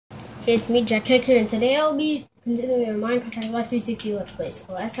it's me, Jack Kicker, and today I'll be continuing our Minecraft Xbox 360 Let's Play.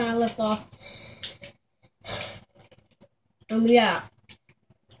 So last time I left off, yeah.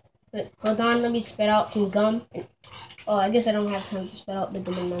 But hold on, let me spit out some gum. Oh, I guess I don't have time to spit out the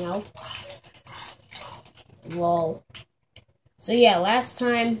gum in my mouth. Whoa. So yeah, last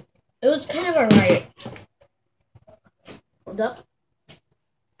time, it was kind of a riot. Hold up.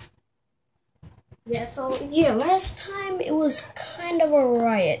 Yeah, so yeah, last time it was kind of a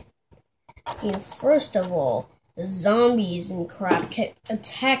riot. First of all, the zombies and crap kept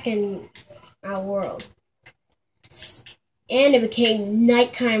attacking our world. And it became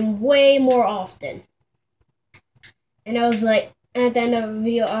nighttime way more often. And I was like, at the end of the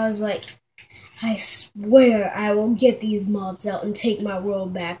video, I was like, I swear I will get these mobs out and take my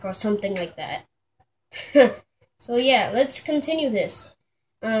world back or something like that. So yeah, let's continue this.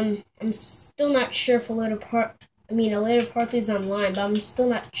 I'm still not sure if Later Party's online, but I'm still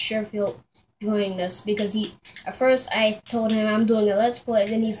not sure if he'll join us because at first I told him I'm doing a Let's Play,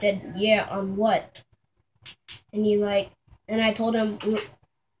 then he said, yeah, on what? And I told him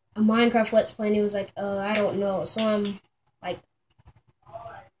a Minecraft Let's Play, and he was like, I don't know. So I'm like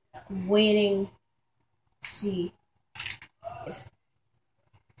waiting to see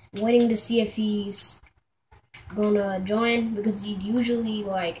if he's gonna join, because he'd usually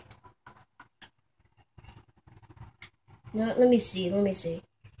like. No, let me see.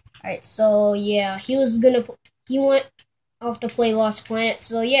 Alright, so yeah, he went off to play Lost Planet,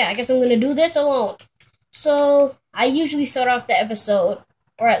 so yeah, I guess I'm gonna do this alone. So, I usually start off the episode,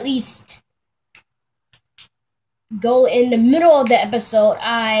 or at least go in the middle of the episode,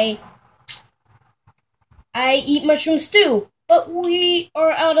 I eat mushroom stew, but we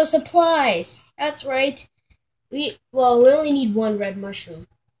are out of supplies. That's right. We only need one red mushroom.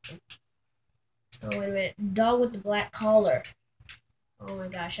 Oh, wait a minute. Dog with the black collar. Oh my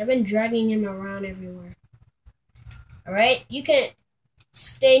gosh, I've been dragging him around everywhere. Alright, you can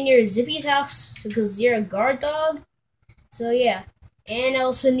stay near Zippy's house because you're a guard dog. So yeah, and I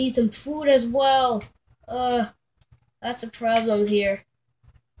also need some food as well. Lots of problems here.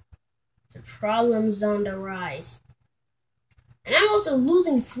 The problems on the rise. And I'm also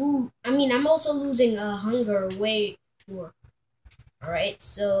losing food. I'm also losing hunger way more. Alright,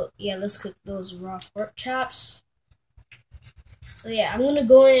 so yeah, let's cook those raw pork chops. So yeah, I'm gonna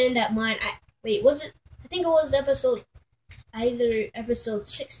go in that mine. I think it was either episode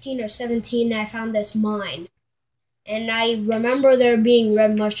 16 or 17 that I found this mine. And I remember there being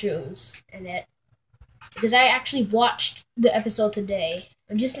red mushrooms in it. Because I actually watched the episode today.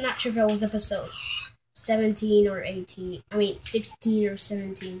 I'm just not sure if it was episode 17 or 18. 16 or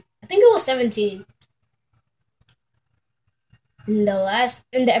 17. I think it was 17. In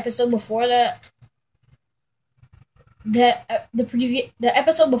the episode before the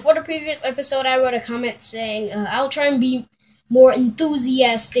episode before the previous episode, I wrote a comment saying I'll try and be more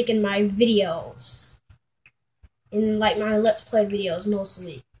enthusiastic in my videos, in like my Let's Play videos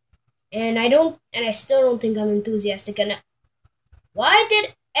mostly, and I still don't think I'm enthusiastic enough. Why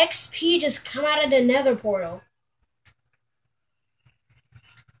did XP just come out of the Nether portal?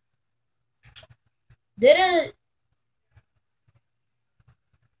 Did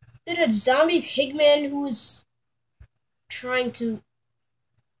a zombie pigman who's trying to...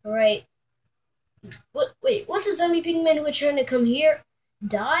 Alright. What's a zombie pigman who was trying to come here?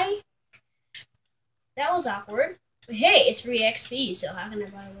 Die? That was awkward. But hey, it's free XP, so how can I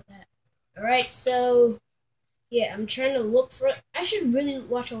bother with that? Alright, so... Yeah, I'm trying to look for it. I should really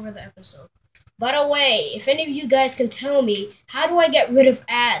watch over the episode. By the way, if any of you guys can tell me, how do I get rid of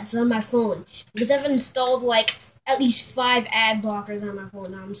ads on my phone? Because I've installed like at least 5 ad blockers on my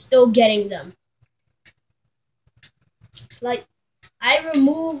phone now. I'm still getting them. Like, I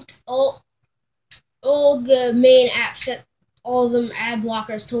removed all the main apps that all of them ad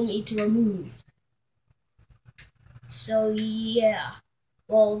blockers told me to remove. So yeah.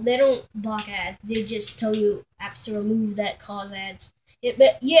 Well, they don't block ads. They just tell you apps to remove that cause ads.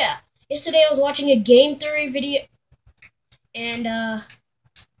 But yeah, yesterday I was watching a game theory video, and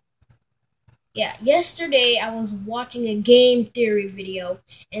yeah, yesterday I was watching a game theory video,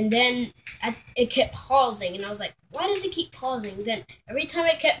 and then it kept pausing, and I was like, why does it keep pausing? Then every time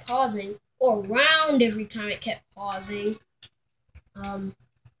it kept pausing, or around every time it kept pausing,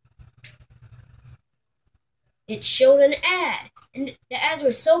 it showed an ad. And the ads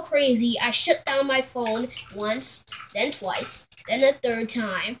were so crazy, I shut down my phone once, then twice, then a third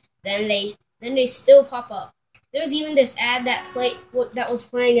time, then they still pop up. There was even this ad that was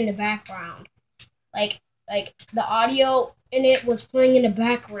playing in the background. Like the audio in it was playing in the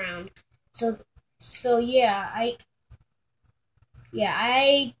background. So yeah, I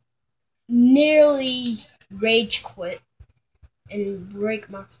nearly rage quit and break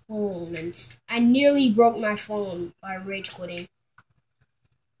my phone, and I nearly broke my phone by rage quitting.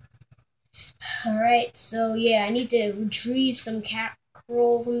 Alright, so yeah, I need to retrieve some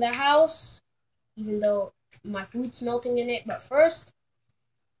mackerel from the house, even though my food's melting in it. But first,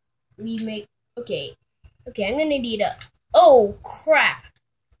 we make... Okay, I'm gonna need a... Oh, crap.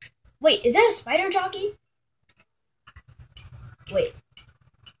 Wait, is that a spider jockey? Wait.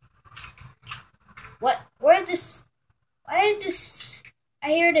 What? Why did this... I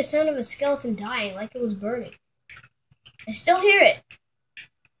hear the sound of a skeleton dying, like it was burning. I still hear it.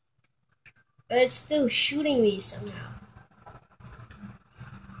 But it's still shooting me somehow.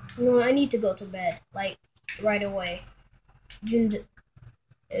 No, I need to go to bed, like, right away.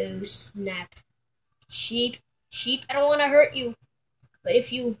 Oh, snap. Sheep, I don't want to hurt you. But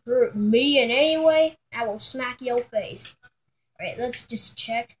if you hurt me in any way, I will smack your face. Alright, let's just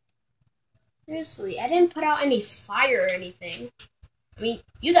check. Seriously, I didn't put out any fire or anything. I mean,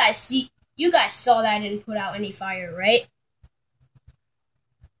 you guys saw that I didn't put out any fire, right?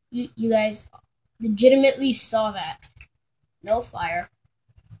 You guys legitimately saw that. No fire.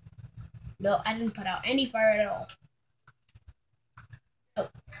 No, I didn't put out any fire at all. Oh.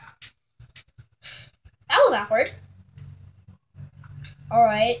 That was awkward.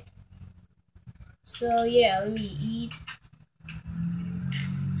 Alright. So, yeah, let me eat.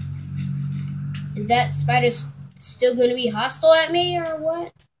 Is that spider still going to be hostile at me, or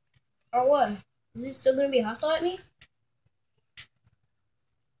what? Or what? Is it still going to be hostile at me?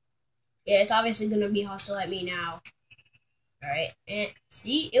 Yeah, it's obviously going to be hostile at me now. Alright, and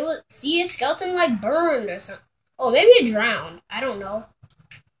see a skeleton like burned or something. Oh, maybe it drowned. I don't know.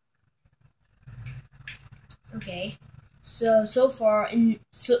 Okay. So far, an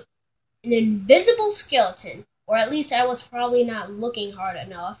invisible skeleton, or at least I was probably not looking hard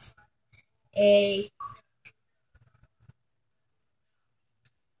enough. A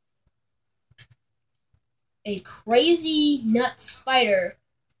crazy nut spider,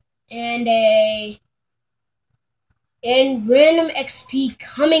 and random XP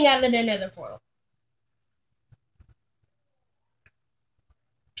coming out of the nether portal.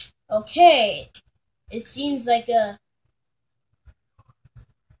 Okay, it seems like a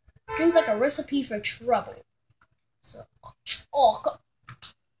recipe for trouble. So,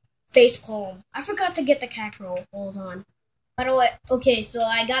 facepalm. I forgot to get the cackerel. Hold on. By the way, okay, so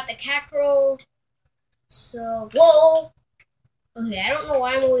I got the cackerel. So, whoa. Okay, I don't know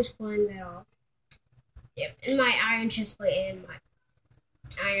why I'm always pulling that off. Yep, and my iron chestplate and my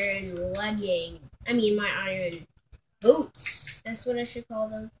iron legging. I mean, my iron boots. That's what I should call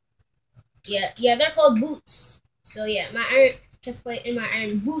them. Yeah, they're called boots. So yeah, my iron chestplate and my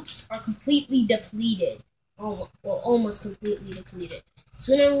iron boots are completely depleted. Almost completely depleted.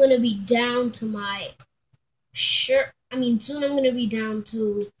 Soon I'm gonna be down to my shirt. Soon I'm gonna be down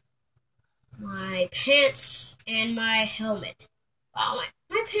to my pants and my helmet. Wow,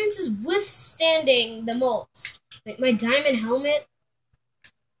 my pants is withstanding the most. Like, my diamond helmet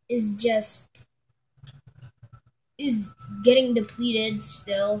is getting depleted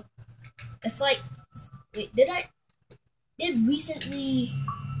still. It's like, wait, did I recently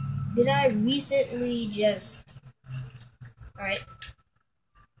just... Alright.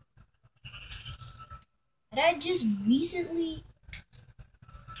 Did I just recently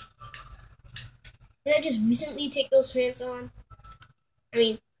take those pants on?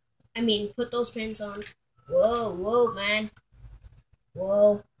 I mean, put those pants on. Whoa, man.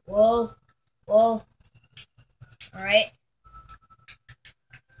 Whoa. Alright.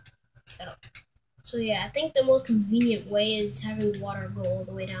 So yeah, I think the most convenient way is having water go all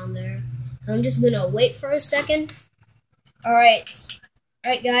the way down there. So I'm just gonna wait for a second. Alright,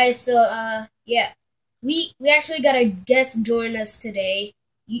 guys, so, yeah. We actually got a guest join us today.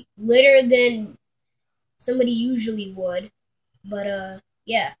 Later than somebody usually would. But,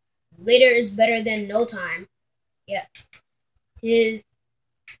 yeah. Later is better than no time. Yeah. His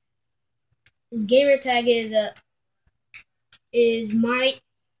gamer tag is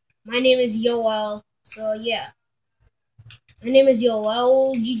my name is Yoel. So, yeah. My name is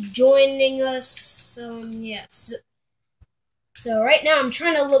Yoel. You joining us? Yeah. So right now I'm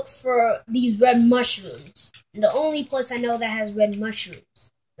trying to look for these red mushrooms. And the only place I know that has red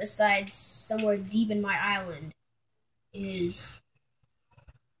mushrooms, besides somewhere deep in my island, is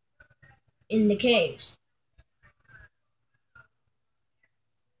in the caves.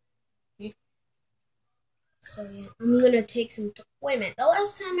 So yeah, I'm gonna take some... Wait a minute, the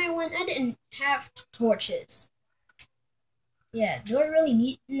last time I went, I didn't have torches. Yeah, do I really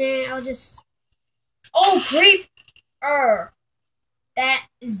need... Nah, I'll just... Oh, creep! That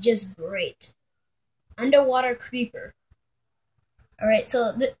is just great. Underwater creeper. Alright,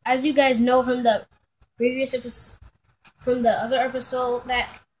 so as you guys know from the previous episode, from the other episode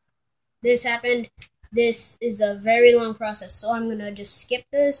that this happened, this is a very long process, so I'm gonna just skip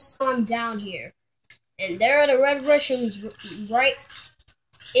this. I'm down here, and there are the red mushrooms right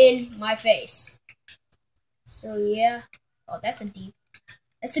in my face. So yeah, oh that's a deep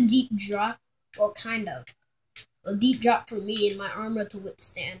drop. Well, kind of a deep drop for me and my armor to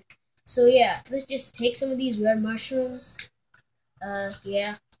withstand. So yeah, let's just take some of these red mushrooms.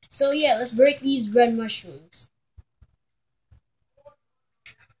 Yeah. So yeah, let's break these red mushrooms.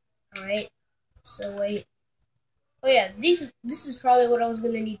 Alright. So wait. Oh yeah, this is probably what I was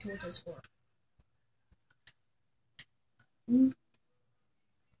gonna need torches for.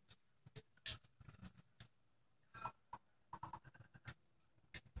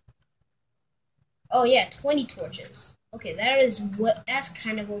 Oh yeah, 20 torches. Okay, that's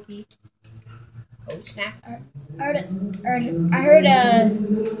kind of OP. Oh snap! I heard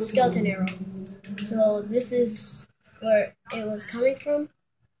a skeleton arrow. So this is where it was coming from.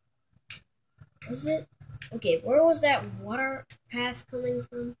 Was it? Okay, where was that water path coming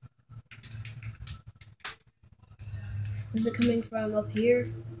from? Was it coming from up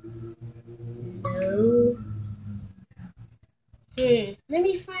here? No. Let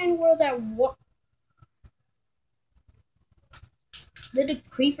me find where that Did the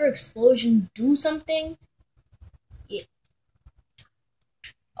creeper explosion do something? Yeah.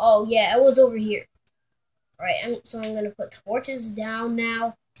 Oh yeah, it was over here. Alright, so I'm gonna put torches down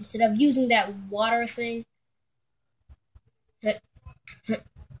now instead of using that water thing.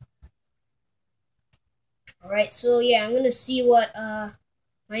 Alright, so yeah, I'm gonna see what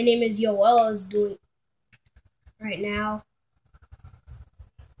my name is Yoel is doing right now.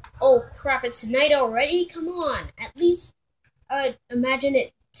 Oh crap, it's night already? Come on. At least I would imagine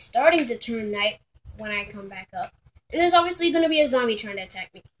it starting to turn night when I come back up. And there's obviously gonna be a zombie trying to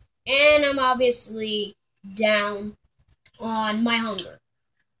attack me. And I'm obviously down on my hunger.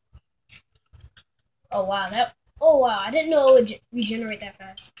 Oh wow, I didn't know it would regenerate that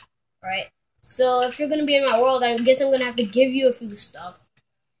fast. Alright. So if you're gonna be in my world, I guess I'm gonna have to give you a few stuff.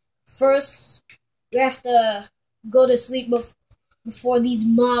 First, we have to go to sleep before these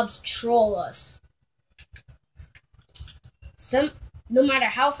mobs troll us. No matter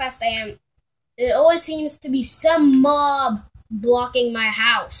how fast I am, it always seems to be some mob blocking my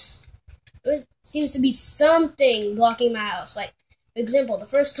house. There seems to be something blocking my house. Like, for example, the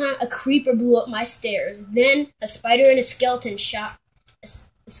first time a creeper blew up my stairs, then a spider and a skeleton shot. A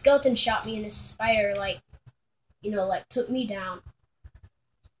skeleton shot me, and a spider, took me down.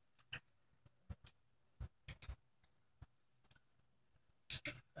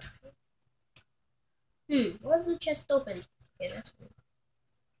 Why's the chest open? Okay, that's weird.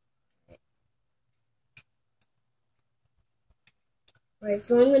 Right,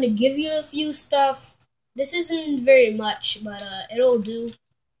 so I'm gonna give you a few stuff. This isn't very much, but it'll do.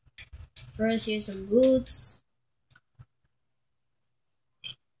 First, here's some boots.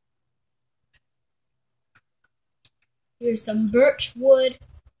 Here's some birch wood.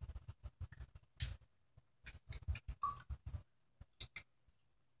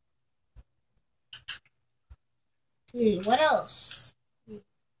 What else?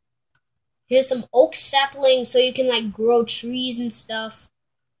 Here's some oak saplings so you can grow trees and stuff.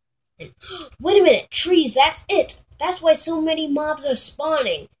 And, wait a minute, trees, that's it. That's why so many mobs are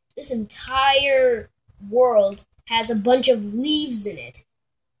spawning. This entire world has a bunch of leaves in it.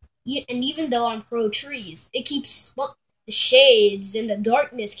 And even though I'm pro trees, it keeps the shades and the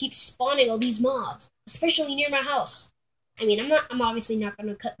darkness keeps spawning all these mobs, especially near my house. I mean, I'm obviously not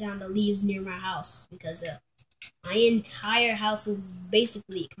gonna cut down the leaves near my house because my entire house is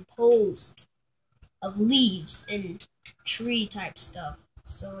basically composed of leaves and tree type stuff.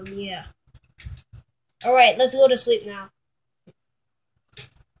 So yeah. Alright, let's go to sleep now.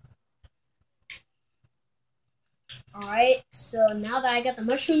 Alright, so now that I got the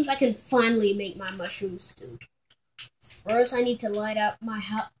mushrooms, I can finally make my mushroom stew. First, I need to light up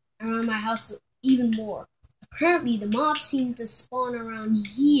around my house even more. Apparently, the mobs seem to spawn around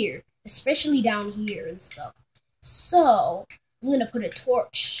here, especially down here and stuff. So, I'm going to put a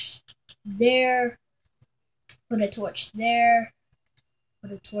torch there, put a torch there,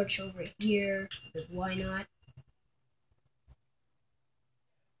 put a torch over here, because why not?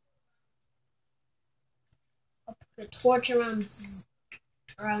 I'll put a torch around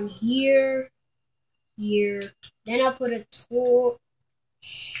here, then I'll put a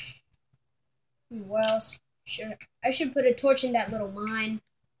torch. Where else? I should put a torch in that little mine.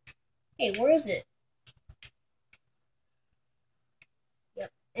 Hey, where is it?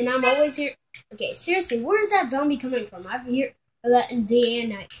 and I'm always here. Okay, seriously, where is that zombie coming from? I've heard that in day and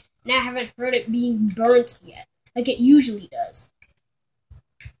night, and I haven't heard it being burnt yet, like it usually does.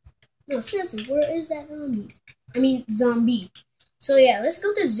 No, seriously, where is that zombie? So yeah, let's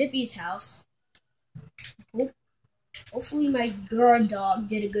go to Zippy's house. Hopefully my guard dog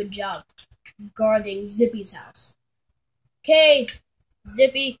did a good job guarding Zippy's house. Okay,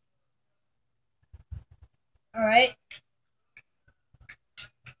 Zippy. Alright.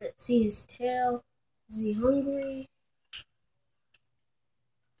 Let's see his tail. Is he hungry?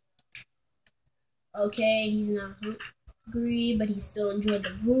 Okay, he's not hungry, but he still enjoyed the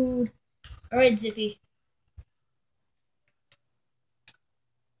food. Alright, Zippy.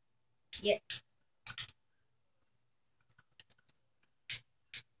 Yeah.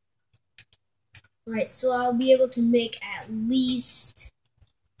 Alright, so I'll be able to make at least...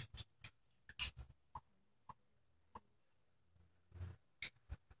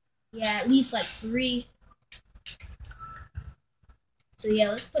 Yeah, at least like 3. So yeah,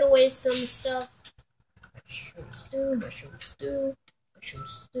 let's put away some stuff. Mushroom stew, mushroom stew, mushroom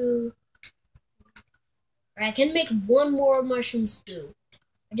stew. Alright, I can make 1 more mushroom stew.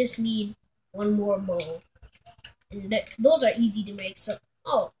 I just need 1 more bowl. And those are easy to make, so...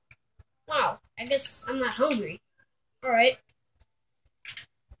 Oh, wow, I guess I'm not hungry. Alright.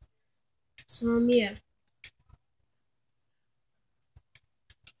 So, yeah.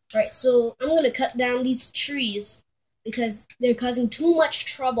 Alright, so I'm gonna cut down these trees because they're causing too much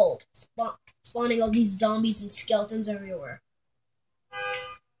trouble spawning all these zombies and skeletons everywhere.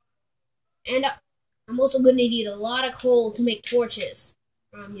 And I'm also gonna need a lot of coal to make torches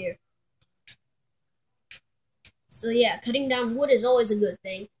around here. So yeah, cutting down wood is always a good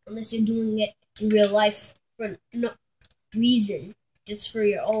thing, unless you're doing it in real life for no reason, just for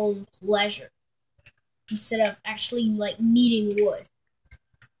your own pleasure, instead of actually like needing wood.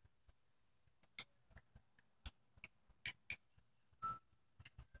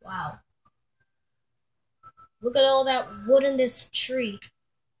 Wow. Look at all that wood in this tree.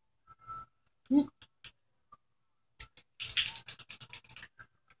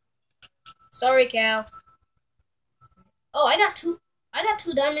 Sorry, Cal. Oh, I got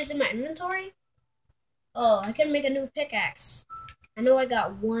two diamonds in my inventory. Oh, I can make a new pickaxe. I know I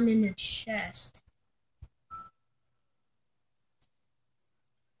got 1 in the chest.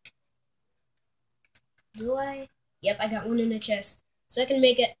 Do I? Yep, I got 1 in the chest. So I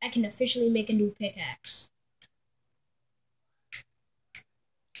can officially make a new pickaxe.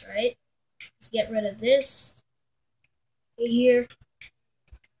 Alright. Let's get rid of this. Here.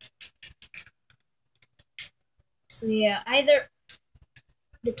 So yeah, either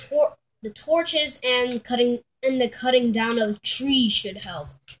the torches and the cutting down of trees should help.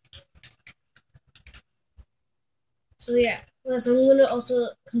 So yeah, plus I'm gonna also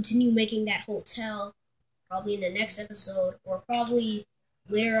continue making that hotel, probably in the next episode, or probably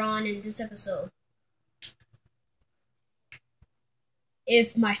later on in this episode.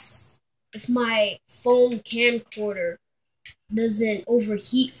 If my phone camcorder doesn't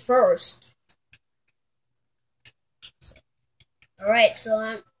overheat first. Alright,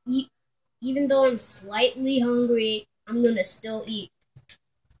 so even though I'm slightly hungry, I'm gonna still eat.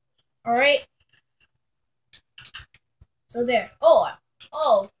 Alright? So there. Oh,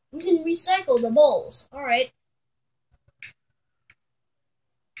 we can recycle the bowls. Alright.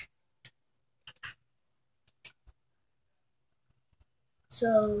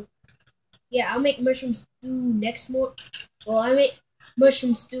 So, yeah, I'll make mushroom stew next morning. Well, I make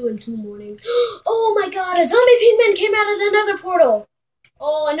mushroom stew in 2 mornings. Oh my god, a zombie pigman came out of another portal!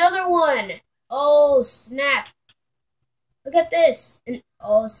 Oh, another one! Oh, snap. Look at this. And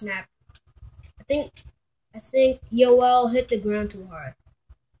oh, snap. I think Yoel hit the ground too hard.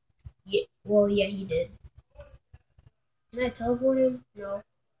 Yeah, well, yeah, he did. Can I teleport him? No.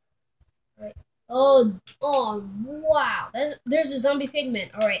 Right. Oh, wow. There's a zombie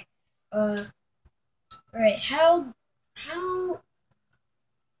pigman. Alright. Alright, how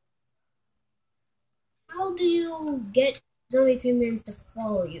do you get zombie pigmans to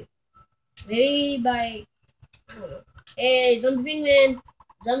follow you? Maybe by, I don't know. Hey, zombie pigman!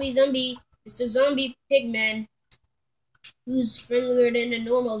 Zombie! Mr. Zombie Pigman, who's friendlier than a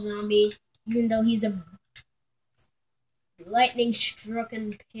normal zombie, even though he's a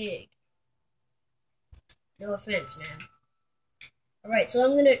lightning-strucken pig. No offense, man. Alright, so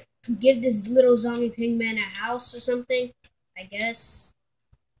I'm gonna give this little zombie pigman a house or something, I guess.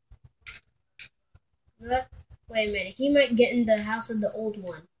 What? Wait a minute, he might get in the house of the old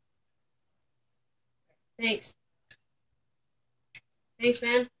one. Thanks. Thanks,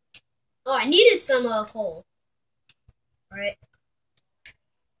 man. Oh, I needed some coal. Alright.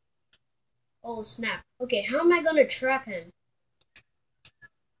 Oh snap. Okay, how am I gonna trap him?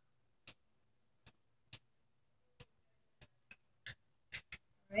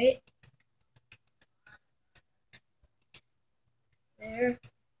 Right? There.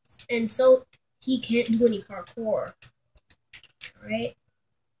 And so he can't do any parkour. Right?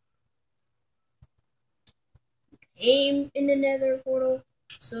 Aim in the nether portal.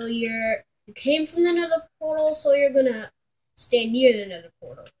 So you came from the nether portal, so you're gonna stay near the nether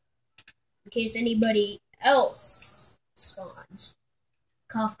portal. In case anybody else spawns.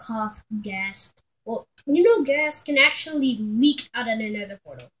 Cough, cough, gas. Well, you know gas can actually leak out of the nether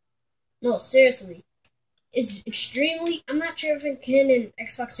portal. No, seriously. It's extremely, I'm not sure if it can in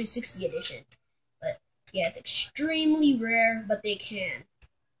Xbox 360 edition. But yeah, it's extremely rare, but they can.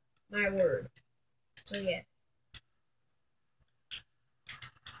 My word. So yeah.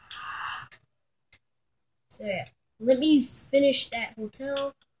 So yeah. Let me finish that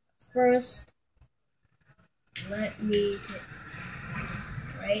hotel first. Let me take...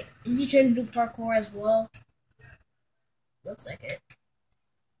 Right? Is he trying to do parkour as well? Looks like it.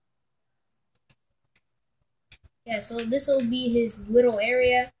 Yeah, so this will be his little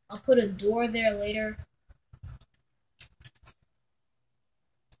area. I'll put a door there later.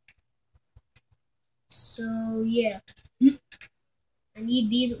 So, yeah. I need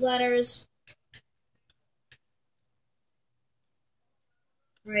these ladders.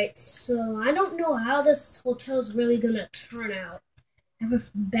 Right, so I don't know how this hotel's really gonna turn out. I have a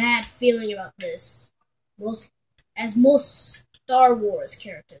bad feeling about this. Most Star Wars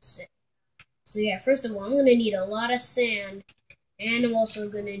characters say. So yeah, first of all, I'm gonna need a lot of sand, and I'm also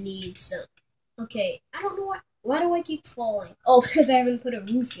gonna need some. Okay, I don't know why do I keep falling? Oh, because I haven't put a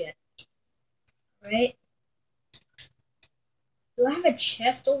roof yet. Right? Do I have a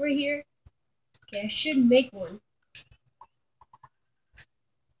chest over here? Okay, I should make one.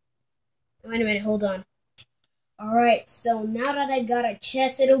 Wait a minute, hold on. Alright, so now that I got a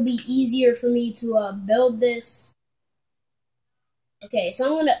chest, it'll be easier for me to build this. Okay,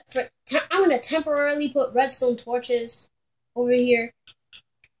 so I'm gonna temporarily put redstone torches over here.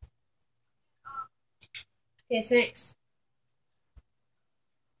 Okay, thanks.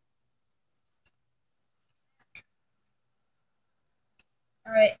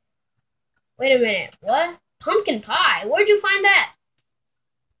 Alright. Wait a minute. What? Pumpkin pie? Where'd you find that?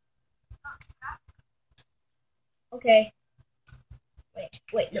 Okay.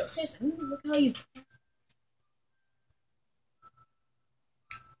 Wait, no, seriously. Look how you...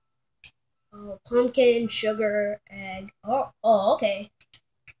 Oh, pumpkin, sugar, egg. Oh, okay.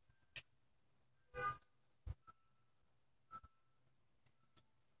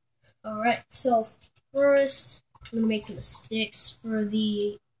 Alright, so first I'm gonna make some sticks for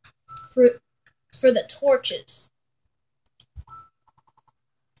the torches.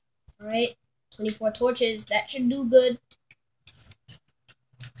 Alright, 24 torches, that should do good.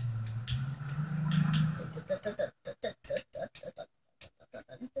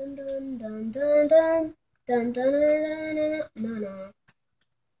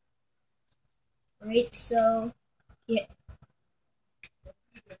 Right, so yeah.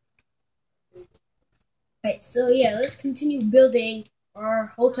 Right, so yeah, let's continue building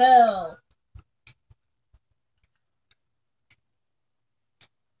our hotel.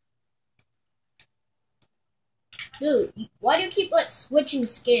 Dude, why do you keep like switching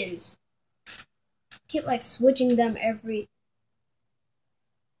skins? Keep like switching them every...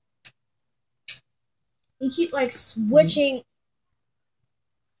 You keep like switching...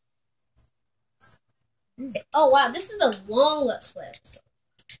 Oh wow, this is a long Let's Play episode.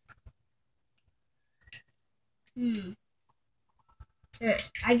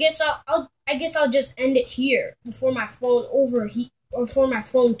 I guess I'll just end it here before my phone before my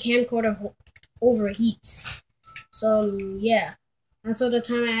phone camcorder overheats. So yeah, that's all the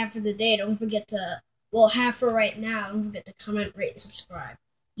time I have for the day. Don't forget to, well, have for right now. Don't forget to comment, rate, and subscribe.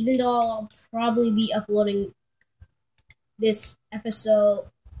 Even though I'll probably be uploading this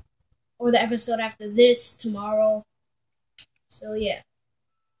episode or the episode after this tomorrow. So yeah.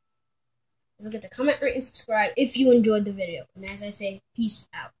 Don't forget to comment, rate, and subscribe if you enjoyed the video. And as I say, peace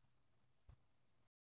out.